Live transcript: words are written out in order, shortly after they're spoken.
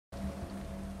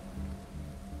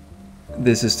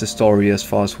This is the story as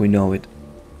far as we know it.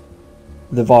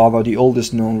 The Vaal are the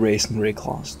oldest known race in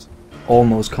Wraeclast,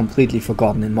 almost completely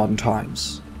forgotten in modern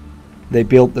times. They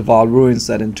built the Vaal ruins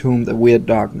that entombed a weird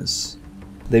darkness.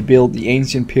 They built the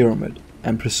ancient pyramid,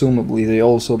 and presumably they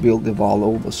also built the Vaal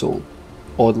oversoul,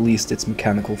 or at least its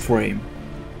mechanical frame.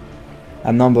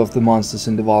 A number of the monsters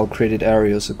in the Vaal created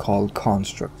areas are called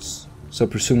constructs, so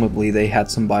presumably they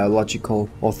had some biological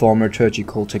or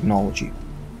thaumaturgical technology.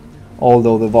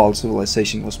 Although the Vaal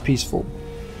civilization was peaceful,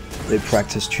 they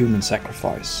practiced human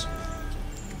sacrifice.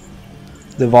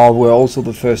 The Vaal were also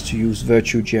the first to use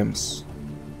virtue gems.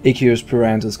 Iccius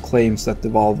claims that the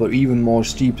Vaal were even more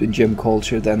steeped in gem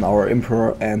culture than our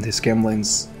emperor and his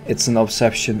gemlins. It's an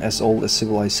obsession as old as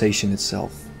civilization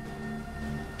itself.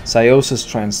 Sayosa's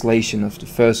translation of the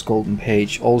first golden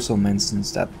page also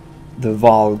mentions that the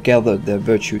Vaal gathered their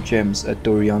virtue gems at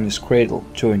Doriani's cradle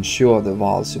to ensure the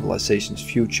Vaal civilization's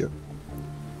future.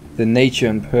 The nature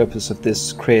and purpose of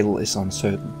this cradle is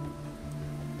uncertain.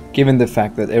 Given the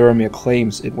fact that Eramir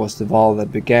claims it was the Vaal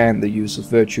that began the use of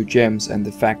virtue gems, and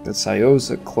the fact that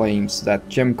Sayosa claims that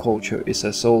gem culture is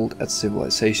as old as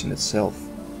civilization itself,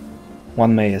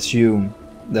 one may assume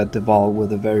that the Vaal were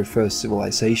the very first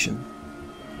civilization.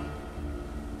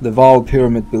 The Vaal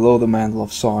pyramid below the mantle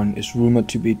of Sarn is rumored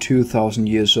to be 2000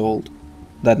 years old.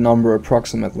 That number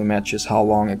approximately matches how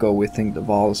long ago we think the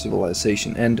Vaal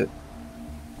civilization ended,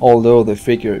 although the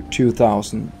figure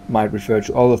 2000 might refer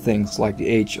to other things like the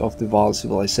age of the Vaal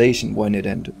civilization when it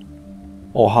ended,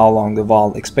 or how long the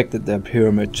Vaal expected their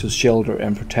pyramid to shelter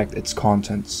and protect its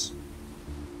contents.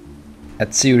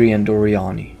 Atsiri and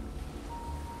Doriani.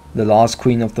 The last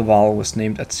queen of the Vaal was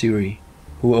named Atsiri,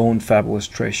 who owned fabulous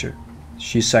treasure.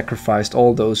 She sacrificed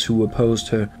all those who opposed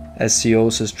her, as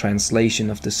Sayosa's translation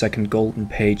of the second golden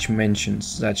page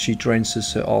mentions that she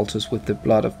drenches her altars with the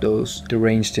blood of those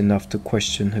deranged enough to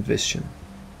question her vision.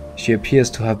 She appears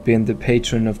to have been the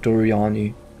patron of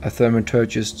Doriani, a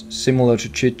thaumaturgist similar to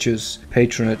Chichu's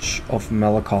patronage of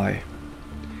Malachi.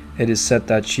 It is said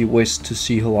that she wished to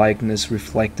see her likeness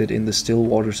reflected in the still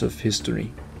waters of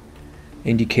history,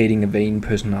 indicating a vain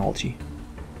personality.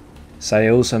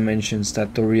 Sayosa mentions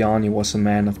that Doriani was a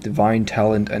man of divine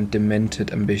talent and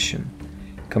demented ambition.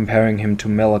 Comparing him to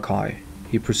Malachi,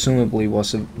 he presumably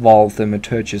was a Vaal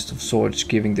thaumaturgist of sorts,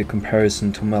 giving the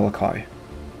comparison to Malachi.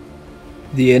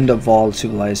 The end of Vaal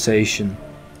civilization.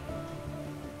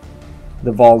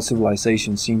 The Vaal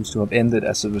civilization seems to have ended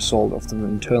as a result of an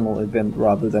internal event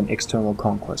rather than external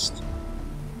conquest.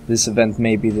 This event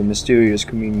may be the mysterious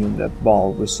communion that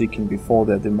Vaal were seeking before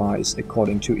their demise,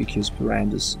 according to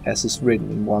Iccius, as is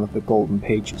written in one of the golden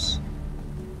pages.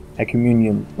 A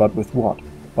communion, but with what?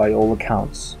 By all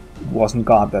accounts, it wasn't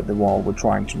God that the Vaal were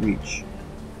trying to reach.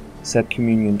 Said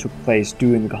communion took place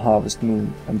during the harvest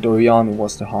moon, and Doriani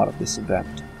was the heart of this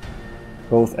event.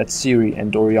 Both Atsiri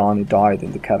and Doriani died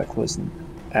in the cataclysm,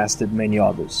 as did many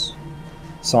others.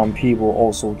 Some people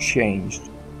also changed.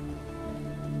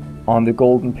 On the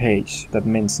golden page that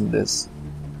mentioned this,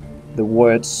 the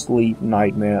words sleep,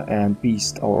 nightmare and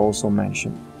beast are also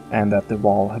mentioned, and that the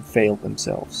Vaal had failed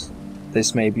themselves.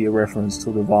 This may be a reference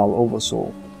to the Vaal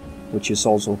oversoul, which is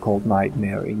also called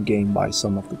nightmare in-game by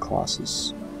some of the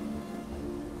classes.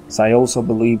 Sayosa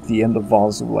believed the end of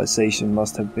Vaal civilization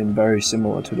must have been very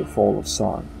similar to the fall of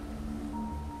Sarn.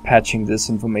 Patching this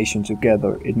information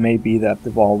together, it may be that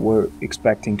the Vaal were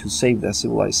expecting to save their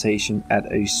civilization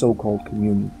at a so-called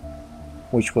communion,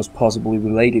 which was possibly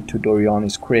related to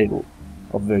Doriani's cradle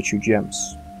of virtue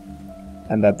gems,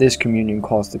 and that this communion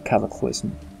caused the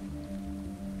cataclysm.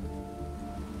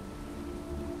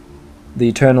 The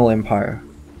Eternal Empire.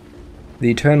 The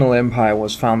Eternal Empire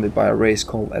was founded by a race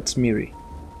called Atsmiri.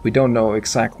 We don't know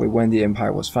exactly when the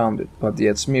empire was founded, but the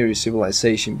Atsmiri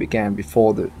civilization began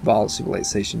before the Vaal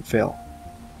civilization fell.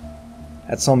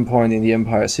 At some point in the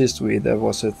empire's history there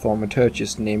was a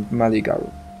thaumaturgist named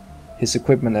Maligaru. His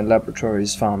equipment and laboratory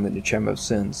is found in the Chamber of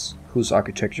Sins, whose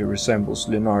architecture resembles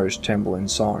Lunari's temple in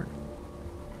Sarn.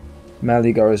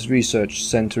 Maligaru's research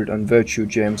centered on virtue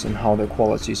gems and how their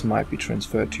qualities might be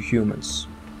transferred to humans.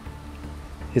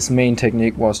 His main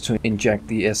technique was to inject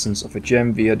the essence of a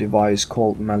gem via a device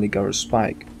called Maligaru's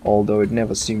spike, although it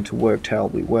never seemed to work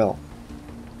terribly well.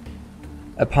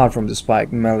 Apart from the spike,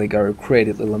 Maligaru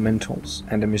created elementals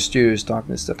and a mysterious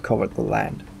darkness that covered the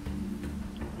land.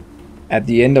 At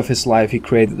the end of his life he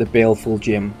created a baleful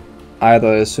gem,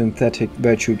 either a synthetic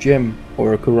virtue gem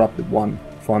or a corrupted one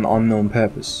for an unknown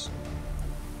purpose.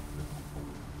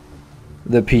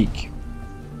 The Peak.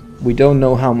 We don't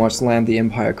know how much land the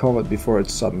empire covered before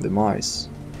its sudden demise,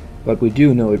 but we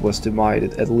do know it was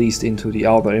divided at least into the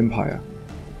Outer Empire,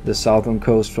 the southern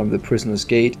coast from the Prisoner's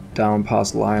Gate down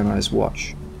past Lionized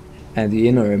Watch, and the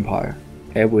Inner Empire,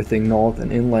 everything north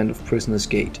and inland of Prisoner's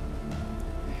Gate.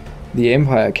 The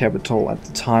Empire capital at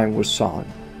the time was Sarn,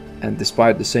 and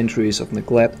despite the centuries of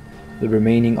neglect, the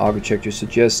remaining architecture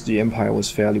suggests the Empire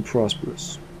was fairly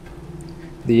prosperous.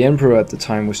 The Emperor at the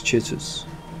time was Chitus,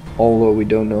 although we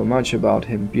don't know much about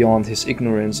him beyond his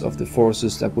ignorance of the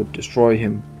forces that would destroy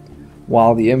him.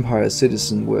 While the Empire's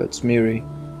citizens were Tsmiri,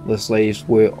 the slaves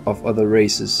were of other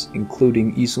races,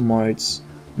 including Isomites,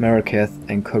 Marraketh,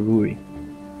 and Karuri.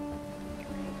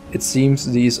 It seems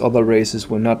these other races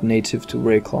were not native to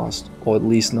Wraeclast, or at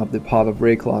least not the part of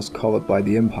Wraeclast covered by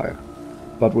the Empire,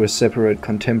 but were separate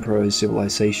contemporary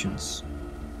civilizations.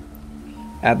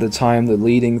 At the time, the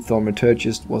leading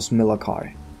thaumaturgist was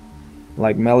Malachi.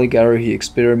 Like Maligaru, he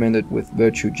experimented with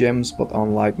virtue gems, but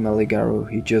unlike Maligaru,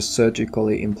 he just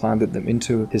surgically implanted them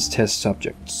into his test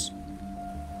subjects.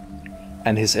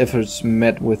 And his efforts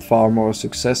met with far more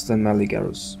success than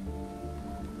Maligaru's.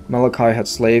 Malachi had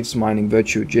slaves mining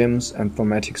virtue gems and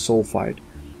thaumatic sulfide,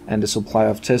 and a supply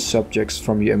of test subjects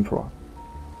from the Emperor.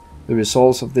 The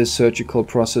results of this surgical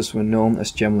process were known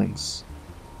as gemlings.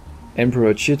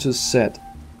 Emperor Chitus said,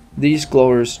 "These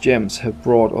glorious gems have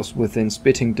brought us within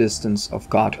spitting distance of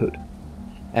godhood,"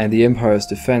 and the Empire's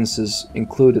defenses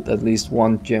included at least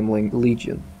one gemling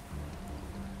legion.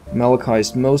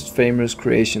 Malachi's most famous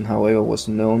creation, however, was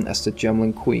known as the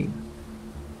Gemling Queen.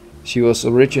 She was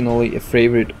originally a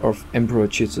favorite of Emperor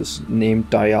Chitus named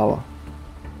Diala,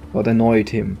 but annoyed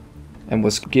him, and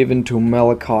was given to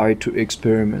Malachi to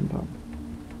experiment on.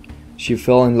 She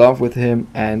fell in love with him,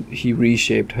 and he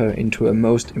reshaped her into a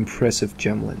most impressive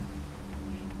gemling.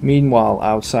 Meanwhile,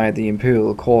 outside the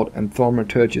Imperial Court and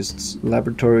thaumaturgist's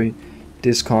laboratory,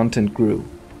 discontent grew.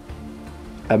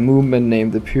 A movement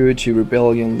named the Purity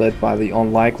Rebellion, led by the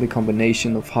unlikely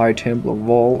combination of High Templar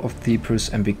Vol of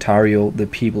Thepres and Victario, the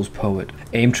People's Poet,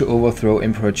 aimed to overthrow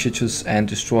Emperor Chitus and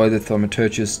destroy the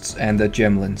thaumaturgists and their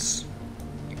gemlins.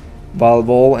 While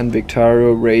Vol and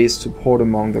Victario raised support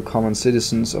among the common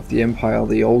citizens of the Empire,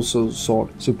 they also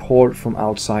sought support from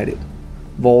outside it.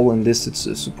 Vol enlisted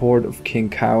the support of King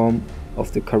Kaum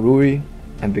of the Karuri,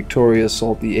 and Victoria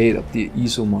sought the aid of the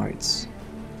Isomites.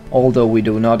 Although we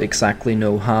do not exactly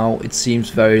know how, it seems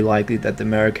very likely that the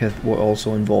Marraketh were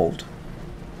also involved.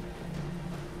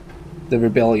 The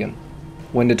Rebellion.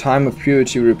 When the time of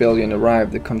Purity Rebellion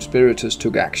arrived, the conspirators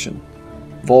took action.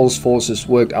 Vol's forces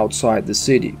worked outside the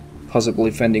city,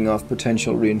 possibly fending off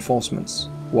potential reinforcements,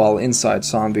 while inside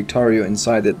San Victorio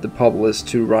incited the populace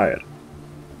to riot.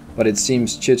 But it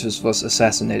seems Chitus was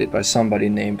assassinated by somebody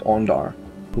named Ondar,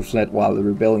 who fled while the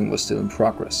rebellion was still in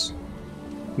progress.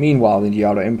 Meanwhile, in the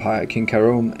Outer Empire, King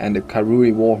Karum and the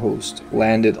Karuri war host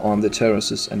landed on the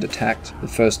terraces and attacked the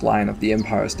first line of the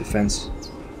Empire's defense,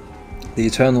 the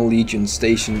Eternal Legion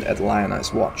stationed at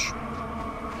Lionized Watch.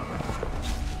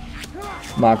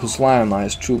 Marcus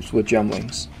Lionized troops were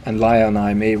gemlings, and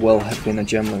Lionai may well have been a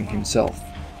gemling himself,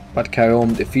 but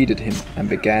Karum defeated him and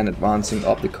began advancing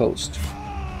up the coast.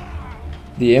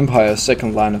 The Empire's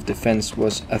second line of defense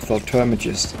was a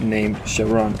thaumaturgist named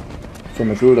Sharon, from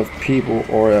a group of people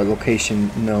or a location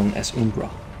known as Umbra.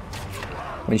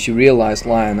 When she realized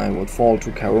Lionai would fall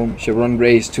to Karum, Sharon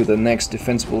raced to the next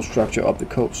defensible structure up the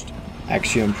coast,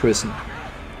 Axiom Prison.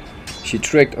 She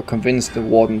tricked or convinced the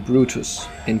warden Brutus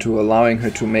into allowing her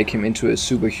to make him into a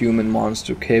superhuman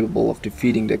monster capable of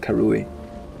defeating the Karuri.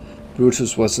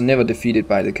 Brutus was never defeated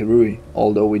by the Karuri,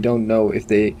 although we don't know if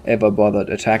they ever bothered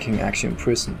attacking Axiom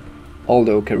Prison.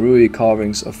 Although Karuri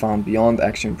carvings are found beyond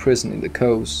Axiom Prison in the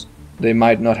coast, they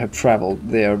might not have traveled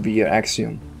there via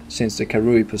Axiom. Since the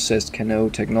Karuri possessed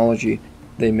canoe technology,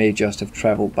 they may just have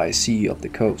traveled by sea up the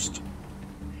coast.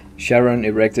 Sharon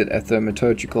erected a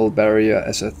thaumaturgical barrier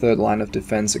as a third line of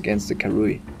defense against the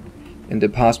Karuri, in the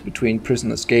pass between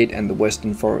Prisoner's Gate and the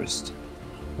Western Forest.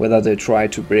 Whether they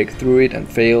tried to break through it and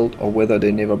failed, or whether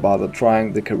they never bothered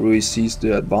trying, the Karuri ceased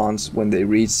their advance when they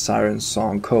reached Siren's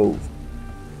Song Cove.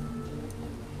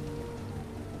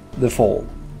 The Fall.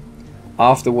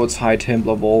 Afterwards, High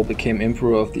Templar Vol became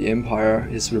Emperor of the Empire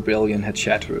his rebellion had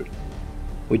shattered.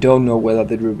 We don't know whether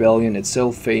the rebellion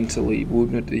itself fatally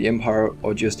wounded the Empire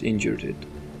or just injured it.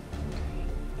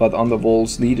 But under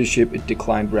Vol's leadership it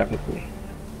declined rapidly.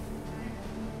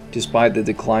 Despite the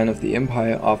decline of the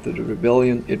Empire after the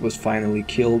rebellion, it was finally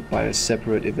killed by a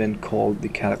separate event called the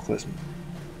Cataclysm.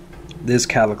 This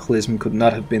cataclysm could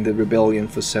not have been the rebellion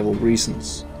for several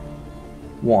reasons.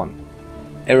 1.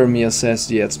 Eremir says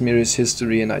the Atzmiri's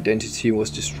history and identity was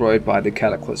destroyed by the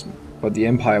Cataclysm. but the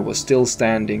Empire was still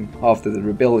standing after the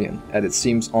rebellion, and it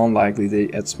seems unlikely the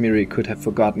Atzmiri could have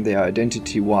forgotten their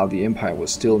identity while the Empire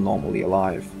was still normally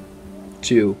alive.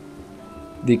 2.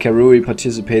 The Karui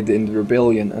participated in the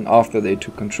rebellion, and after they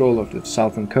took control of the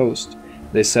southern coast,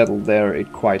 they settled there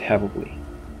quite happily.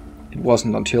 It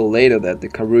wasn't until later that the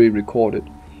Karui recorded,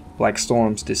 "Black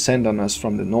storms descend on us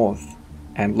from the north,"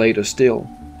 and later still,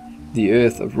 "The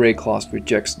earth of Wraeclast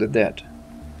rejects the dead."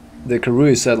 The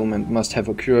Karui settlement must have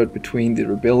occurred between the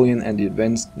rebellion and the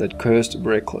events that cursed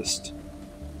Wraeclast.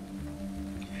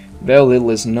 Very little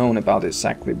is known about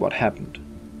exactly what happened.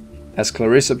 As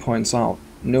Clarissa points out,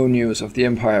 no news of the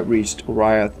Empire reached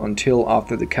Oriath until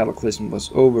after the cataclysm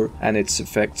was over and its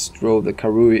effects drove the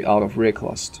Karui out of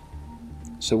Wraeclast.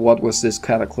 So what was this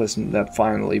cataclysm that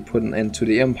finally put an end to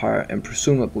the Empire and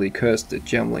presumably cursed the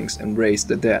Gemlings and raised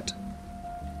the dead?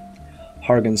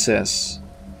 Hargan says,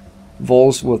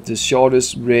 Vols was the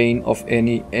shortest reign of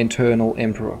any eternal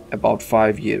emperor, about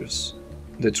 5 years.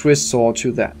 The twist saw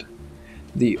to that.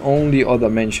 The only other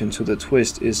mention to the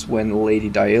twist is when Lady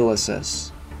Diella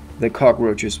says, "The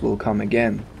cockroaches will come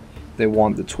again. They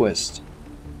want the twist."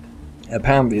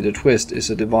 Apparently the twist is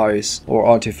a device or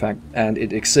artifact, and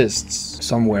it exists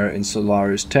somewhere in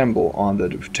Solaris' temple under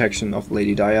the protection of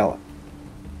Lady Diella.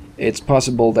 It's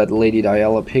possible that Lady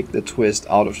Diella picked the twist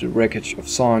out of the wreckage of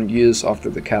Sarn years after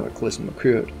the cataclysm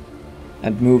occurred,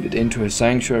 and moved it into her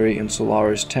sanctuary in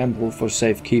Solaris' temple for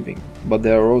safekeeping, but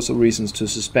there are also reasons to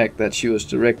suspect that she was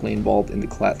directly involved in the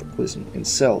cataclysm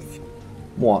itself.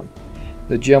 1.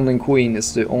 The Gemling Queen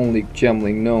is the only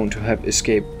Gemling known to have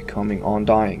escaped becoming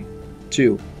undying.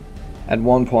 2. At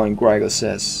one point Gregor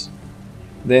says,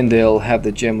 "Then they'll have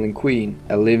the Gemling Queen,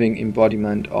 a living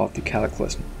embodiment of the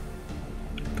cataclysm."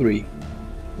 3.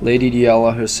 Lady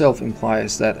Diella herself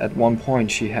implies that at one point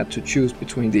she had to choose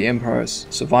between the Empire's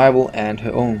survival and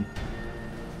her own.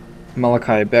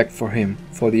 Malachi begged for him,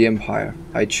 for the Empire.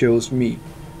 "I chose me.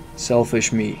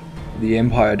 Selfish me. The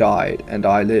Empire died, and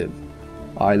I live.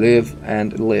 I live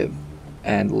and live,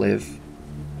 and live,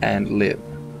 and live."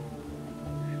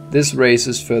 This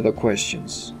raises further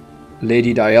questions.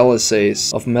 Lady Diella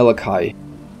says of Malachi,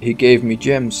 "He gave me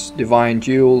gems, divine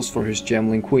jewels for his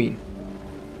Gemling Queen,"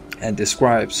 and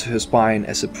describes her spine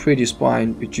as a pretty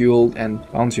spine, bejeweled and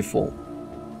bountiful.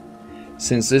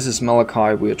 Since this is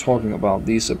Malachi we are talking about,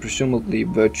 these are presumably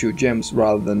virtue gems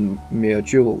rather than mere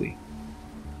jewelry.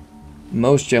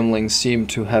 Most Gemlings seem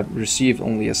to have received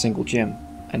only a single gem,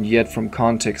 and yet from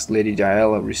context Lady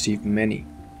Diella received many,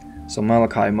 so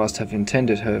Malachi must have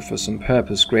intended her for some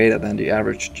purpose greater than the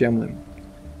average Gemling.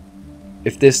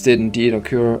 If this did indeed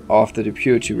occur after the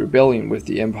Purity Rebellion with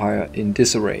the Empire in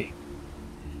disarray,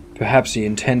 perhaps he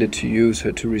intended to use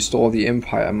her to restore the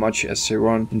Empire much as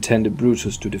Seiron intended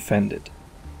Brutus to defend it.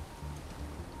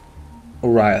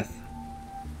 Oriath.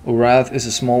 Oriath is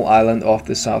a small island off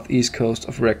the southeast coast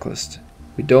of Wraeclast.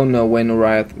 We don't know when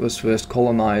Oriath was first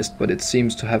colonized, but it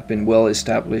seems to have been well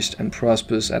established and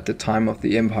prosperous at the time of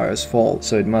the Empire's fall,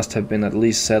 so it must have been at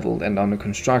least settled and under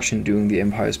construction during the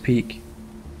Empire's peak.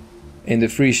 In the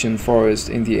Frisian forest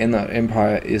in the Inner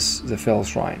Empire is the Fell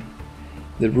Shrine,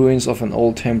 the ruins of an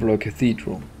old Templar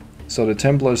cathedral, so the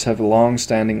Templars have a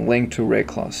long-standing link to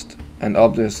Wraeclast, and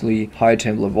obviously High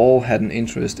Templar Vol had an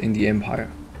interest in the Empire.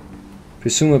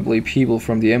 Presumably people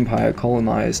from the Empire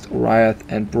colonized Oriath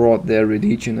and brought their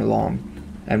religion along,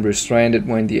 and were stranded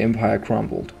when the Empire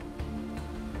crumbled.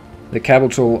 The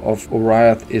capital of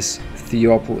Oriath is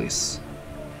Theopolis,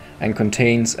 and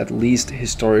contains at least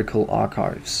historical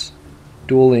archives,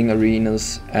 dueling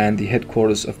arenas, and the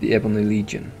headquarters of the Ebony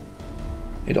Legion.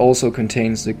 It also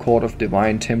contains the Court of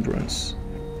Divine Temperance,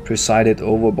 presided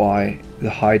over by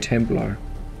the High Templar,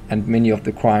 and many of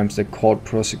the crimes the court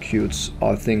prosecutes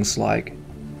are things like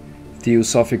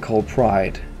theosophical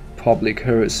pride, public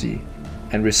heresy,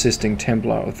 and resisting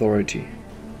Templar authority.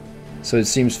 So it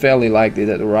seems fairly likely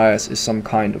that Oriath is some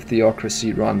kind of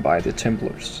theocracy run by the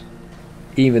Templars.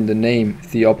 Even the name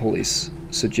Theopolis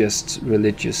suggests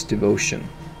religious devotion.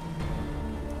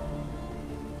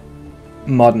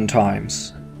 Modern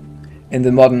times. In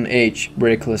the modern age,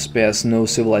 Wraeclast bears no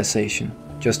civilization,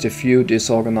 just a few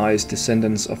disorganized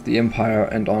descendants of the Empire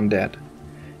and undead.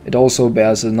 It also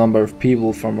bears a number of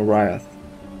people from Oriath.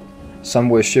 Some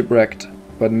were shipwrecked,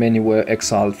 but many were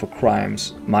exiled for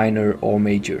crimes, minor or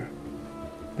major.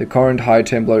 The current High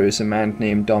Templar is a man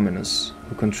named Dominus,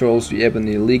 who controls the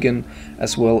Ebony Legion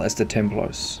as well as the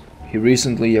Templars. He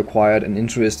recently acquired an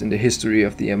interest in the history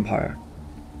of the Empire.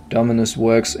 Dominus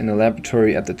works in a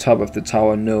laboratory at the top of the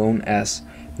tower known as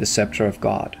the Scepter of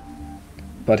God.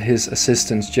 But his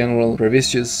assistants General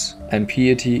Revicius and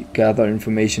Piety gather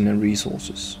information and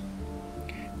resources.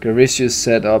 Garicius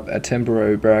set up a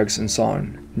temporary barracks in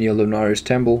Sarn, near Lunari's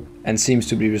temple, and seems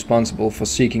to be responsible for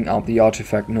seeking out the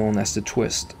artifact known as the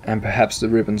Twist, and perhaps the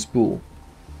Ribbon Spool.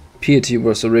 Piety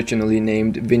was originally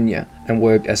named Vinya and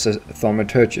worked as a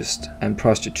thaumaturgist and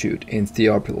prostitute in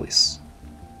Theopolis.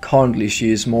 Currently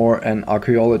she is more an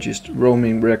archaeologist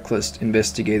roaming Wraeclast,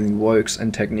 investigating works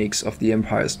and techniques of the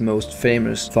Empire's most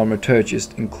famous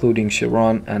thaumaturgists, including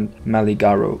Chiron and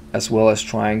Maligaro, as well as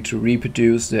trying to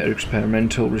reproduce their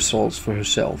experimental results for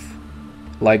herself.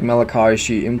 Like Malachi,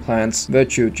 she implants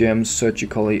virtue gems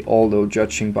surgically, although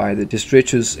judging by the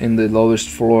detritus in the lowest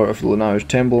floor of Lunari's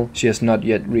temple, she has not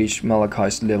yet reached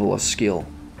Malachi's level of skill.